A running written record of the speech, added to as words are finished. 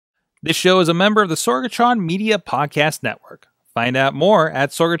This show is a member of the Sorgatron Media Podcast Network. Find out more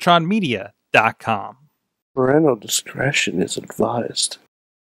at sorgatronmedia.com. Parental discretion is advised.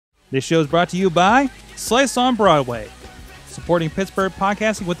 This show is brought to you by Slice on Broadway, supporting Pittsburgh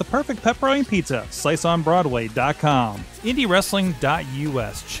podcasting with the perfect pepperoni pizza. SliceOnBroadway.com.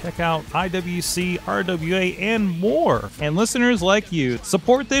 IndieWrestling.us. Check out IWC, RWA, and more. And listeners like you,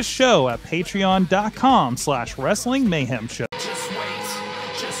 support this show at Patreon.com/Wrestling Mayhem Show.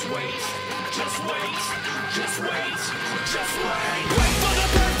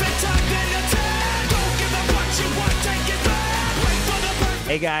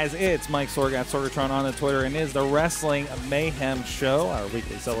 Hey guys, it's Mike Sorg at Sorgatron on the Twitter, and it is the Wrestling Mayhem Show, our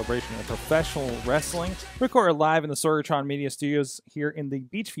weekly celebration of professional wrestling, recorded live in the Sorgatron Media Studios here in the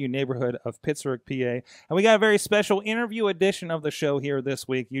Beachview neighborhood of Pittsburgh, PA. And we got a very special interview edition of the show here this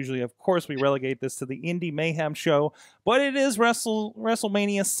week. Usually, of course, we relegate this to the Indie Mayhem Show, but it is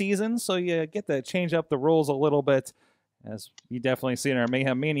WrestleMania season, so you get to change up the rules a little bit, as you definitely see in our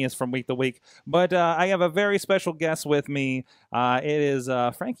Mayhem Manias from week to week. But I have a very special guest with me. It is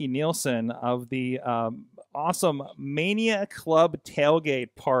Frankie Nielson of the awesome Mania Club Tailgate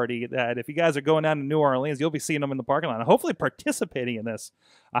Party that if you guys are going down to New Orleans, you'll be seeing them in the parking lot and hopefully participating in this.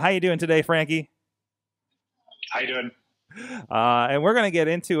 How you doing today, Frankie? How you doing? And we're going to get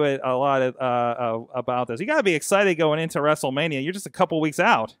into it a lot about this. You got to be excited going into WrestleMania. You're just a couple weeks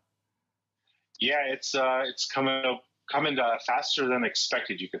out. Yeah, it's coming faster than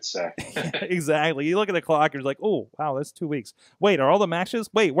expected, you could say. Exactly. You look at the clock, you're like, oh, wow, that's 2 weeks. Wait, are all the matches?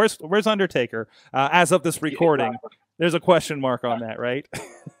 Wait, where's Undertaker? As of this recording, there's a question mark on that, right?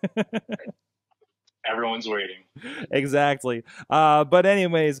 Everyone's waiting. Exactly. But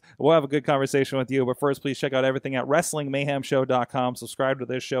anyways, we'll have a good conversation with you. But first, please check out everything at WrestlingMayhemShow.com. Subscribe to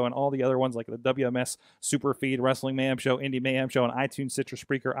this show and all the other ones like the WMS Superfeed, Wrestling Mayhem Show, Indie Mayhem Show, on iTunes, Stitcher,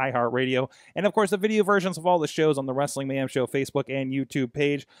 Spreaker, iHeartRadio. And of course, the video versions of all the shows on the Wrestling Mayhem Show Facebook and YouTube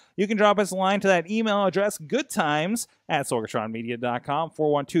page. You can drop us a line to that email address, goodtimes@sorgatronmedia.com,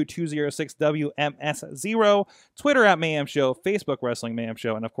 412-206-WMS0, Twitter at Mayhem Show, Facebook Wrestling Mayhem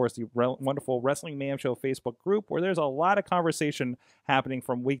Show, and of course, the wonderful Wrestling Mayhem Show Facebook group, where there's a lot of conversation happening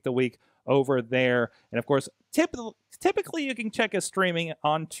from week to week over there. And of course, typically you can check us streaming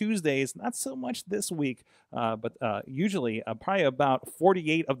on Tuesdays, not so much this week, but usually probably about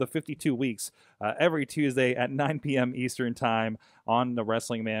 48 of the 52 weeks, every Tuesday at 9 p.m. Eastern Time on the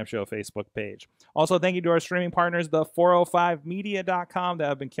Wrestling Mayhem Show Facebook page. Also, thank you to our streaming partners, the 405media.com, that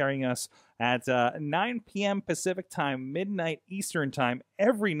have been carrying us at 9 p.m. Pacific Time, midnight Eastern Time,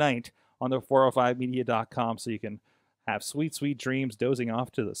 every night on the 405media.com, so you can have sweet, sweet dreams dozing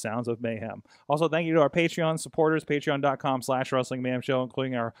off to the sounds of mayhem. Also, thank you to our Patreon supporters, patreon.com/Wrestling Mayhem Show,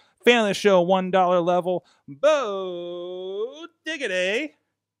 including our fan of the show $1 level, Bo Diggity.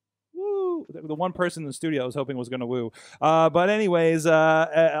 Woo! The one person in the studio I was hoping was going to woo. But anyways,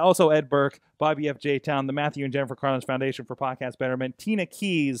 also Ed Burke, Bobby F. J. Town, the Matthew and Jennifer Carlins Foundation for Podcast Betterment, Tina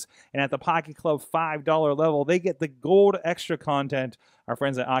Keys, and at the Pocket Club $5 level, they get the gold extra content, our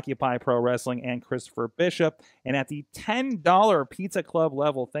friends at Occupy Pro Wrestling and Christopher Bishop. And at the $10 Pizza Club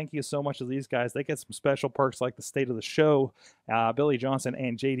level, thank you so much to these guys. They get some special perks like the State of the Show, Billy Johnson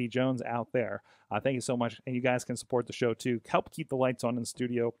and JD Jones out there. Thank you so much. And you guys can support the show too. Help keep the lights on in the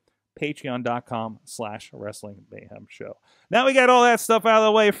studio. Patreon.com/Wrestling Mayhem Show. Now we got all that stuff out of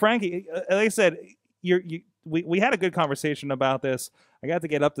the way. Frankie, like I said, we had a good conversation about this. I got to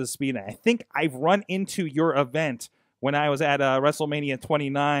get up to speed. I think I've run into your event when I was at WrestleMania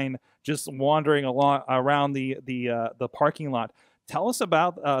 29, just wandering around the parking lot. Tell us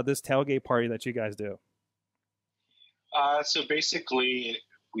about this tailgate party that you guys do. So basically,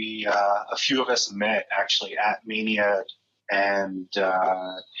 we a few of us met actually at Mania, and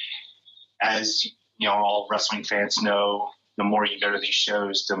as you know, all wrestling fans know, the more you go to these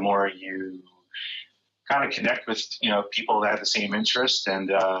shows, the more you kind of connect with, people that have the same interest.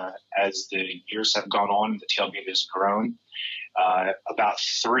 And as the years have gone on, the tailgate has grown. About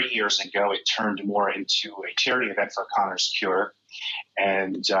 3 years ago, it turned more into a charity event for Connor's Cure.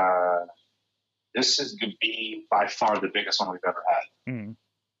 And this is going to be by far the biggest one we've ever had. Mm.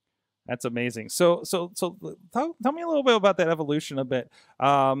 That's amazing. So tell me a little bit about that evolution a bit.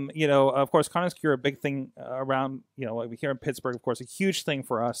 Of course, Connor's Cure, a big thing around, like here in Pittsburgh, of course, a huge thing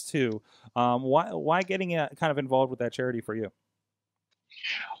for us too. Why getting kind of involved with that charity for you?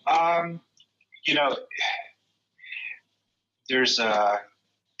 There's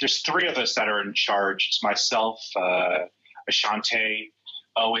three of us that are in charge. It's myself, Ashante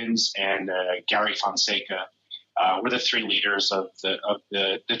Owens, and Gary Fonseca. We're the three leaders of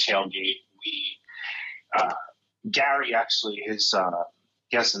the tailgate. Gary actually,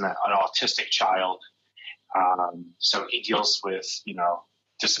 he has an autistic child. So he deals with,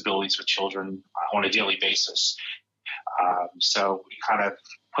 disabilities with children on a daily basis. So we kind of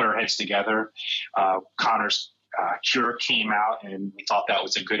put our heads together. Connor's Cure came out, and we thought that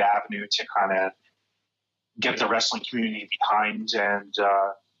was a good avenue to kind of get the wrestling community behind and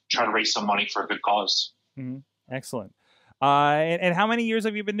try to raise some money for a good cause. Mm-hmm. Excellent. And how many years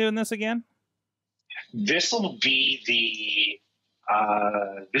have you been doing this again? This will be the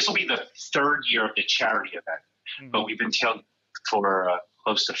third year of the charity event, mm-hmm. but we've been tailgating for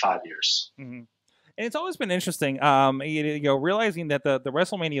close to 5 years. Mm-hmm. And it's always been interesting, realizing that the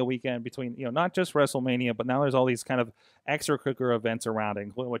WrestleMania weekend between, not just WrestleMania, but now there's all these kind of extracurricular events around it,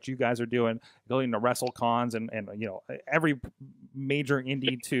 including what you guys are doing, including the WrestleCons, and every major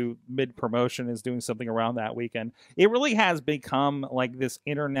indie to mid promotion is doing something around that weekend. It really has become like this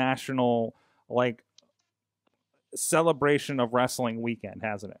international, like, celebration of wrestling weekend,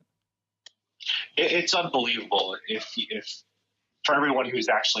 hasn't it? It's unbelievable. If for everyone who's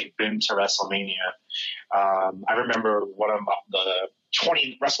actually been to WrestleMania, I remember one of the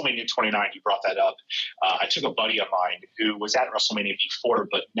WrestleMania 29, you brought that up. I took a buddy of mine who was at WrestleMania before,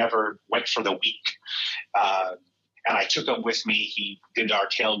 but never went for the week. And I took him with me. He did our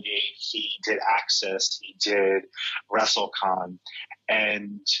tailgate. He did Access. He did WrestleCon.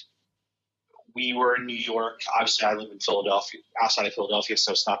 And we were in New York. Obviously, I live in Philadelphia, outside of Philadelphia,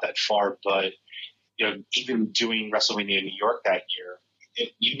 so it's not that far. But even doing WrestleMania in New York that year,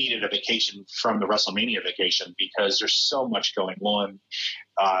 you needed a vacation from the WrestleMania vacation because there's so much going on.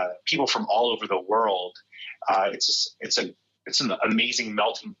 People from all over the world. It's an amazing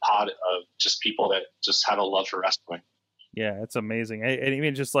melting pot of just people that just have a love for wrestling. Yeah, it's amazing. And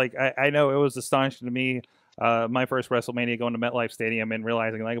even just like I know it was astonishing to me, my first WrestleMania going to MetLife Stadium and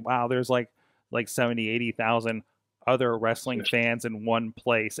realizing like, wow, there's like 70, 80,000 other wrestling fans in one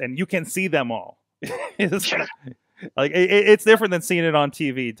place, and you can see them all. It's different than seeing it on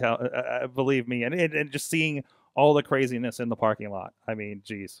TV, believe me, and just seeing all the craziness in the parking lot. I mean,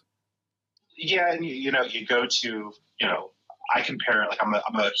 geez. Yeah, and you go to, I compare it, like I'm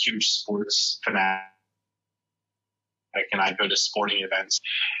a huge sports fanatic, and I go to sporting events.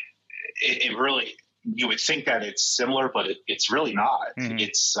 It really, you would think that it's similar, but it's really not. Mm-hmm.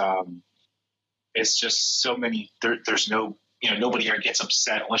 It's just so many. There's no. Nobody here gets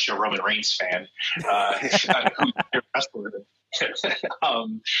upset unless you're a Roman Reigns fan. Other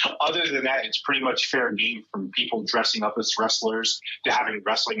than that, it's pretty much fair game, from people dressing up as wrestlers to having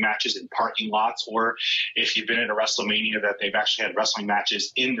wrestling matches in parking lots, or if you've been in a WrestleMania that they've actually had wrestling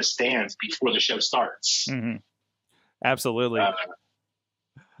matches in the stands before the show starts. Mm-hmm. Absolutely.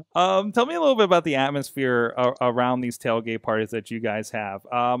 Tell me a little bit about the atmosphere around these tailgate parties that you guys have.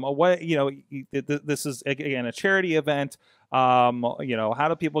 This is again a charity event. How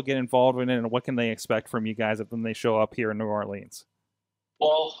do people get involved in it, and what can they expect from you guys when they show up here in New Orleans?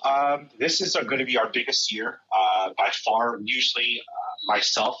 Well, this is going to be our biggest year by far. Usually,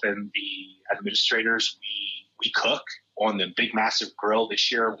 myself and the administrators, we cook on the big, massive grill.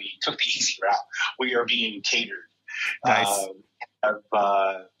 This year, we took the easy route. We are being catered. Nice. Have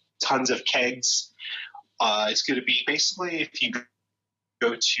tons of kegs. It's going to be basically, if you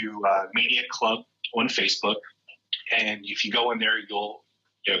go to Mania Club on Facebook, and if you go in there, you'll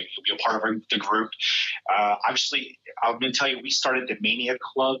be a part of the group. Obviously, I'm going to tell you, we started the Mania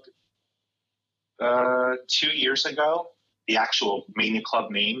Club 2 years ago, the actual Mania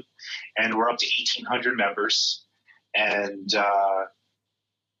Club name, and we're up to 1,800 members. And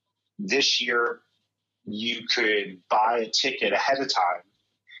this year, you could buy a ticket ahead of time,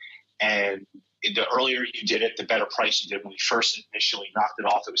 and the earlier you did it, the better price you did. When we first initially knocked it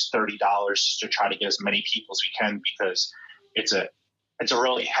off, it was $30 to try to get as many people as we can, because it's a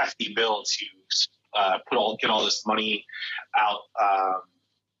really hefty bill to get all this money out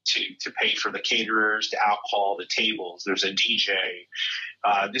to pay for the caterers, the alcohol, the tables. There's a DJ.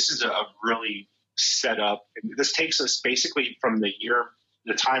 This is a really set up. This takes us basically from the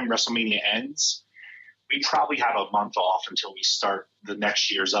time WrestleMania ends. We probably have a month off until we start the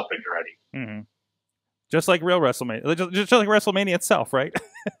next year's up and ready. Mm-hmm. Just like real WrestleMania, just like WrestleMania itself, right?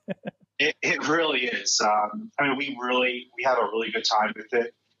 It really is. We have a really good time with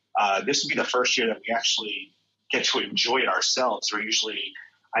it. This will be the first year that we actually get to enjoy it ourselves.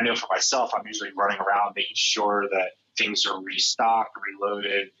 I know for myself, I'm usually running around making sure that things are restocked,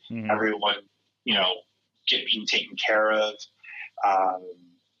 reloaded, mm-hmm. everyone, being taken care of.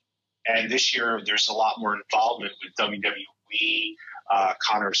 And this year, there's a lot more involvement with WWE,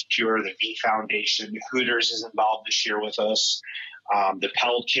 Connor's Cure, the V Foundation. Hooters is involved this year with us. The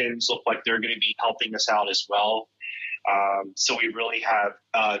Pelicans look like they're going to be helping us out as well. So we really have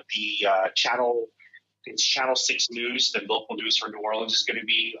the channel. It's Channel 6 News, the local news for New Orleans, is going to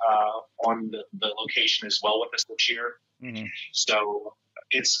be on the location as well with us this year. Mm-hmm. So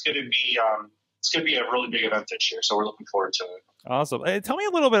it's going to be a really big event this year. So we're looking forward to it. Awesome. Tell me a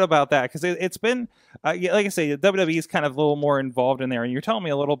little bit about that, because it's been, like I say, WWE is kind of a little more involved in there, and you're telling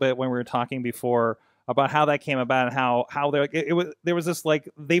me a little bit when we were talking before about how that came about and how there was this, like,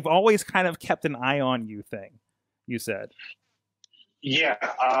 they've always kind of kept an eye on you thing, you said. Yeah.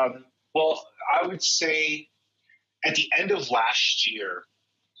 Well, I would say at the end of last year,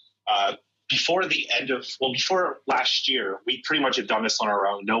 before last year, we pretty much had done this on our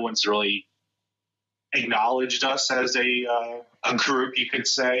own. No one's really acknowledged us as a group, you could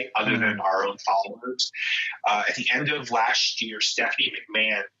say, other than our own followers. At the end of last year, Stephanie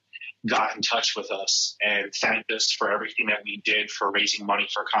McMahon got in touch with us and thanked us for everything that we did for raising money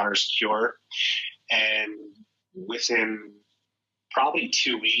for Connor's cure. And within probably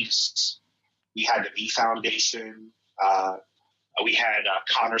 2 weeks, we had the V Foundation. We had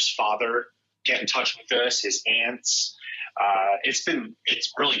Connor's father get in touch with us, his aunts. It's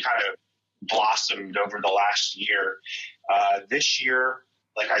really kind of blossomed over the last year. This year,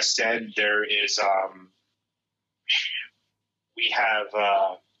 like I said, there is we have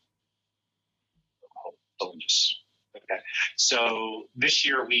okay. So this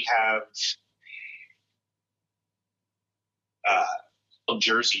year we have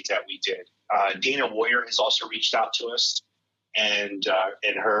jerseys that we did. Dana Warrior has also reached out to us and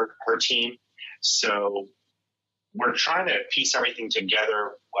her team. So we're trying to piece everything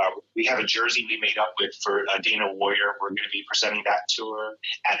together. We have a jersey we made up with for Dana Warrior. We're going to be presenting that to her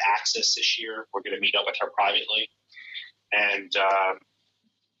at Access this year. We're going to meet up with her privately and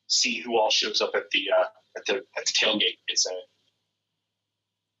see who all shows up at the tailgate.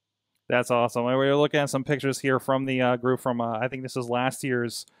 That's awesome. We're looking at some pictures here from the group from I think this is last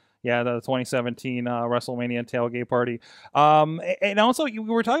year's. Yeah, the 2017 WrestleMania tailgate party. And also, we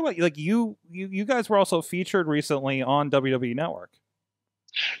were talking about, like, you guys were also featured recently on WWE Network.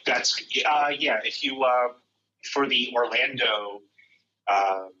 That's yeah. If you for the Orlando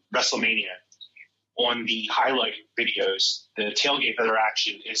WrestleMania, on the highlight videos, the tailgate for their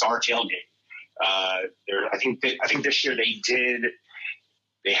action is our tailgate. I think this year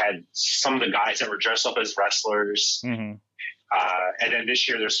they had some of the guys that were dressed up as wrestlers. Mm-hmm. And then this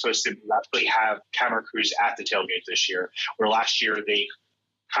year they're supposed to actually have camera crews at the tailgate this year, where last year they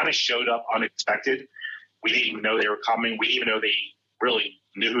kind of showed up unexpected. We didn't even know they were coming. We didn't even know they really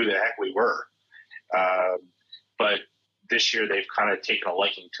knew who the heck we were. But this year they've kind of taken a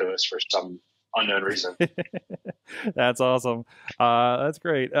liking to us for some unknown reason. That's awesome. That's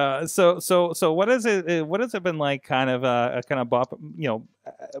great. So what has it been like, kind of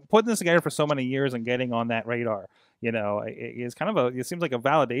putting this together for so many years and getting on that radar? You know, it seems like a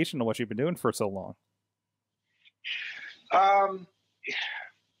validation of what you've been doing for so long.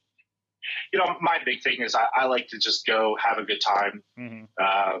 My big thing is I like to just go have a good time. Mm-hmm.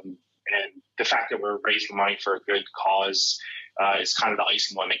 And the fact that we're raising money for a good cause is kind of the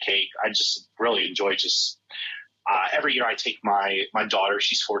icing on the cake. I just really enjoy every year I take my daughter,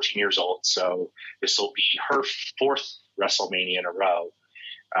 she's 14 years old, so this will be her 4th WrestleMania in a row.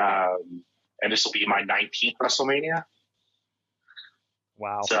 And this will be my 19th WrestleMania.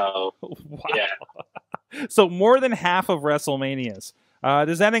 Wow. So, wow. Yeah. So more than half of WrestleManias.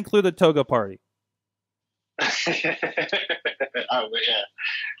 Does that include the toga party? Oh, yeah.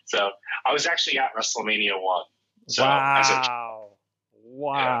 So I was actually at WrestleMania 1. So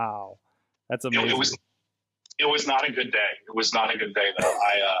wow. That's amazing. It was not a good day. It was not a good day, though.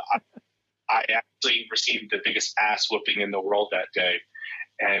 I actually received the biggest ass whooping in the world that day.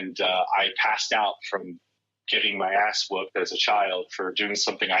 And I passed out from getting my ass whooped as a child for doing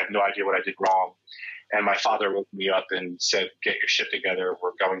something. I have no idea what I did wrong. And my father woke me up and said, "Get your shit together.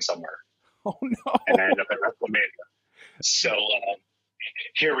 We're going somewhere." Oh, no. And I ended up at WrestleMania. So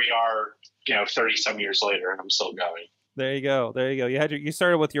here we are, 30 some years later, and I'm still going. There you go. You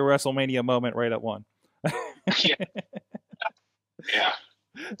started with your WrestleMania moment right at 1. Yeah. Yeah.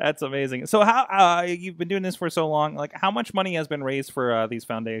 That's amazing. So how you've been doing this for so long? Like, how much money has been raised for these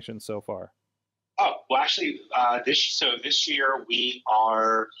foundations so far? Oh, well, actually, this year we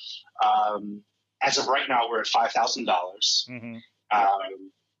are, as of right now, we're at $5,000. Mm-hmm.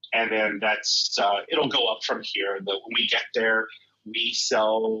 And then that's it'll go up from here. When we get there, we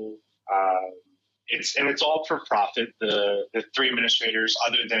sell. It's all for profit. The 3 administrators,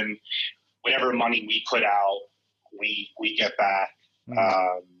 other than whatever money we put out, we get back.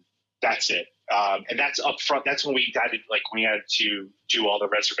 Mm-hmm. That's it. And that's up front. That's when we had to do all the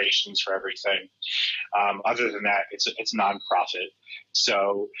reservations for everything. Other than that, it's nonprofit.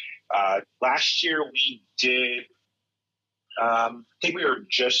 So last year we did. I think we were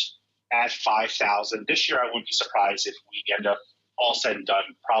just at 5,000. This year, I wouldn't be surprised if we end up all said and done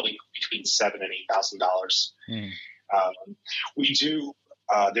probably between $7,000 and $8,000. We do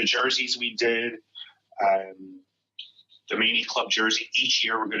the jerseys we did. The Mania Club jersey, each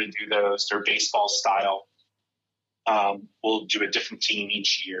year we're going to do those. They're baseball style. We'll do a different team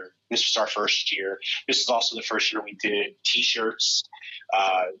each year. This was our first year. This is also the first year we did T-shirts.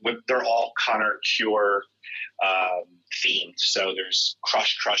 They're all Connor Cure themed. So there's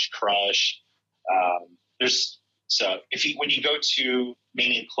Crush, Crush, Crush. When you go to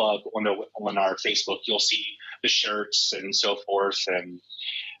Mania Club on our Facebook, you'll see the shirts and so forth. And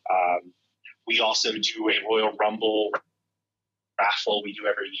we also do a Royal Rumble raffle we do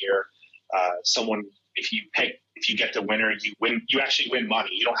every year. If you get the winner, you win. You actually win money.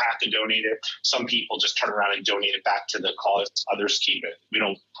 You don't have to donate it. Some people just turn around and donate it back to the cause. Others keep it. We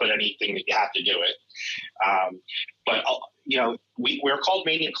don't put anything that you have to do it. We're called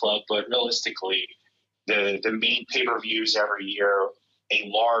Mania Club, but realistically, the main pay-per-views every year, a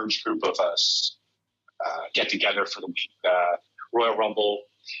large group of us get together for the week. Royal Rumble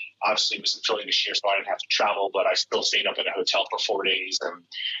obviously was in Philly this year, so I didn't have to travel, but I still stayed up in a hotel for 4 days,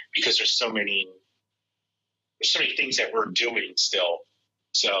 because there's so many things that we're doing still.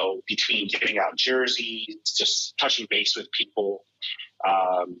 So between giving out jerseys, just touching base with people,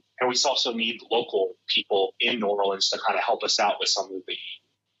 and we also need local people in New Orleans to kind of help us out with some of the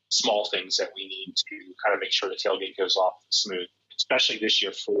small things that we need to kind of make sure the tailgate goes off smooth, especially this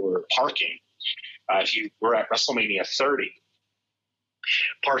year for parking. We're at WrestleMania 30.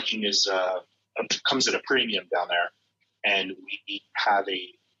 Parking comes at a premium down there, and we have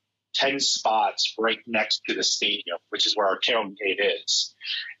 10 spots right next to the stadium, which is where our tailgate is,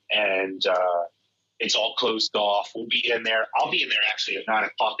 and it's all closed off. We'll be in there. I'll be in there actually at 9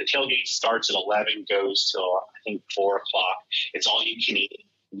 o'clock. The tailgate starts at 11, goes till I think 4 o'clock. It's all you can eat.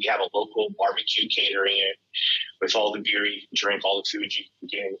 We have a local barbecue catering it with all the beer you can drink, all the food you can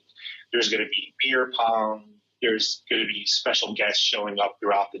get. There's going to be beer pong. There's going to be special guests showing up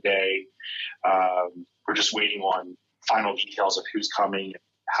throughout the day. We're just waiting on final details of who's coming,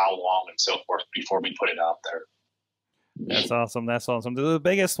 how long, and so forth before we put it out there. That's awesome. That's awesome. The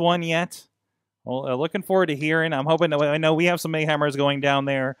biggest one yet. Well, looking forward to hearing. I'm hoping I know we have some Mayhemers going down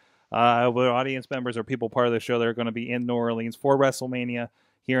there. With audience members or people part of the show that are going to be in New Orleans for WrestleMania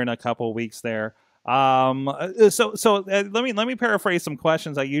here in a couple of weeks there. So let me paraphrase some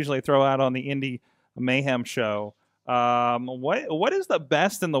questions I usually throw out on the Indie Mayhem show. What is the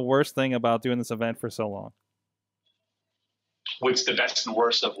best and the worst thing about doing this event for so long? What's the best and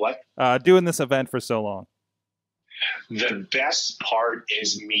worst of what? Doing this event for so long. The best part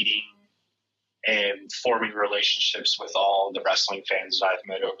is meeting and forming relationships with all the wrestling fans that I've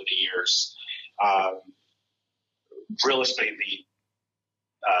met over the years. Realistically,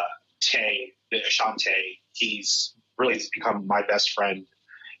 Ashante, he's really become my best friend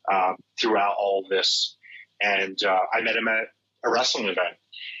throughout all of this. And I met him at a wrestling event.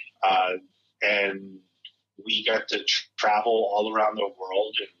 And we got to travel all around the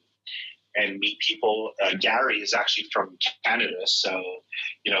world and meet people. Gary is actually from Canada. So,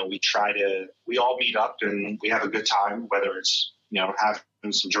 we all meet up and we have a good time, whether it's,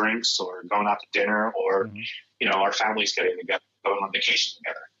 having some drinks or going out to dinner or, our families getting together, going on vacation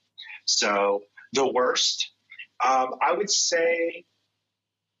together. So the worst, I would say,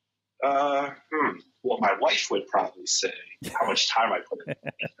 what my wife would probably say, how much time I put in.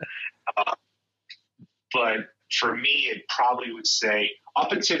 But for me, it probably would say,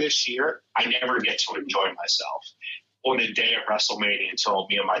 up until this year, I never get to enjoy myself on the day of WrestleMania until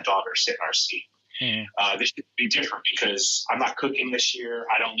me and my daughter sit in our seat. This should be different because I'm not cooking this year.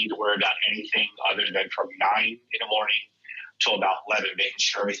 I don't need to worry about anything other than from 9 in the morning till about 11, making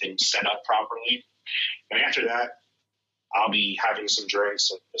sure everything's set up properly. And after that, I'll be having some drinks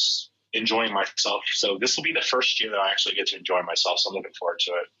and just enjoying myself. So this will be the first year that I actually get to enjoy myself. So I'm looking forward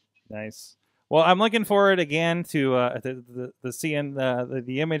to it. Nice. Well, I'm looking forward again to the seeing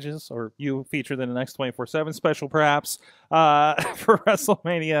the images or you featured in the next 24/7 special, perhaps for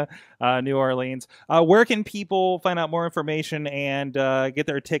WrestleMania New Orleans. Where can people find out more information and get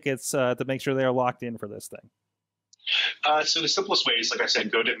their tickets to make sure they're locked in for this thing? So the simplest way is, like I said,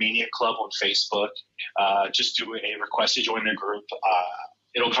 go to Mania Club on Facebook. Just do a request to join the group.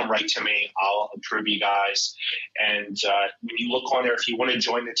 It'll come right to me. I'll approve you guys. And when you look on there, if you want to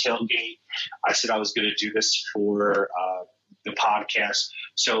join the tailgate, I said I was going to do this for the podcast.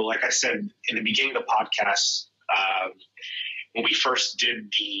 So like I said, in the beginning of the podcast, when we first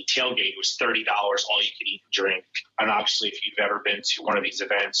did the tailgate, it was $30, all you could eat and drink. And obviously, if you've ever been to one of these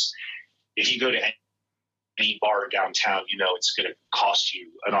events, if you go to any bar downtown, you know it's going to cost you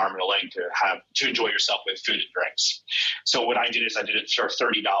an arm and a leg to enjoy yourself with food and drinks. So what I did is I did it for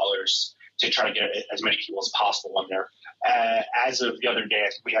 $30 to try to get as many people as possible on there. As of the other day, I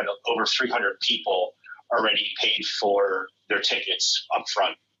think we had over 300 people already paid for their tickets up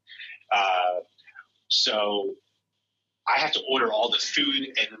front. So I have to order all the food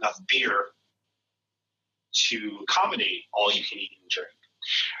and enough beer to accommodate all you can eat and drink.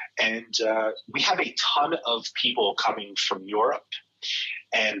 And we have a ton of people coming from Europe,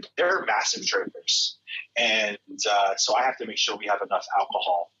 and they're massive drinkers. And so I have to make sure we have enough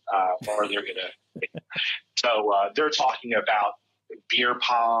alcohol, or they're going to. So they're talking about beer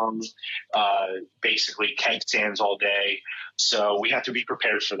pong, basically keg stands all day. So we have to be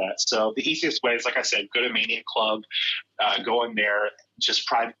prepared for that. So the easiest way is, like I said, go to Mania Club, go in there, just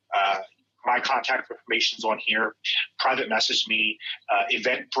private. My contact information is on here. Private message me.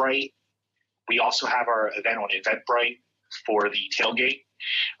 Eventbrite. We also have our event on Eventbrite for the tailgate.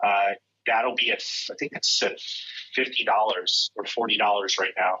 That'll be at, I think it's at $50 or $40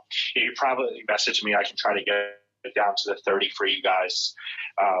 right now. If you probably message me, I can try to get it down to the 30 for you guys.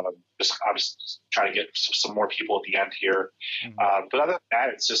 Just obviously try to get some more people at the end here. But other than that,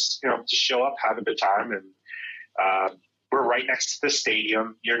 it's just, to show up, have a good time, and we're right next to the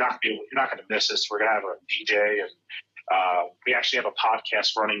stadium. You're not going to miss us. We're going to have a DJ, and we actually have a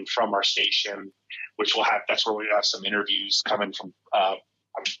podcast running from our station, which that's where we have some interviews coming from.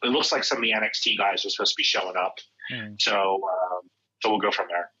 It looks like some of the NXT guys are supposed to be showing up. So we'll go from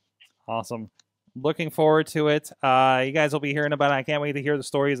there. Awesome. Looking forward to it. You guys will be hearing about it. I can't wait to hear the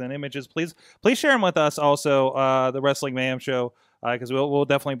stories and images. Please share them with us also, the Wrestling Mayhem Show, because we'll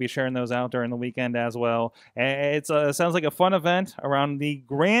definitely be sharing those out during the weekend as well. And it sounds like a fun event around the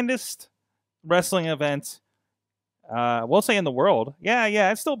grandest wrestling event, we'll say, in the world.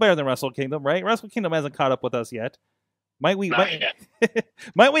 Yeah, it's still better than Wrestle Kingdom, right? Wrestle Kingdom hasn't caught up with us yet. Might we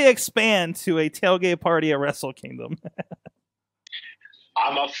expand to a tailgate party at Wrestle Kingdom?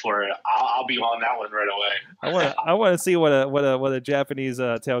 I'm up for it. I'll be on that one right away. I want to see what a Japanese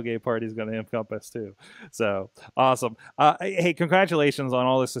tailgate party is going to encompass too. So awesome! Hey, congratulations on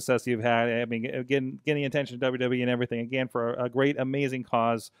all the success you've had. I mean, getting attention to WWE and everything again for a great, amazing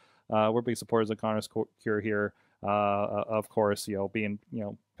cause. We're big supporters of Connor's Cure here, of course. Being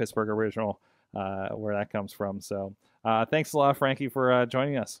Pittsburgh original, where that comes from. So thanks a lot, Frankie, for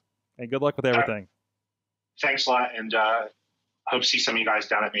joining us, and good luck with everything. Thanks a lot, and hope to see some of you guys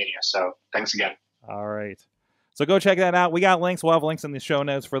down at Mania. So thanks again. All right. So go check that out. We got links. We'll have links in the show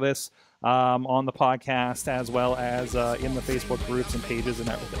notes for this on the podcast, as well as in the Facebook groups and pages and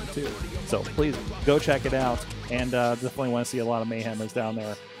everything too. So please go check it out. And definitely want to see a lot of Mayhemers down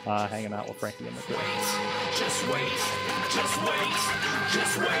there hanging out with Frankie and the crew. Just wait. Just wait.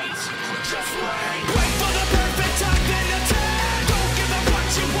 Just wait. Just wait. Wait for the perfect time, then attack. Don't give up what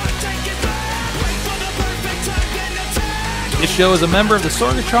you want, take it back. Wait for the perfect time, then attack. This show is a member of the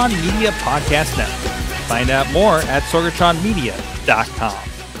Sorgatron Media Podcast Network. Find out more at sorgatronmedia.com.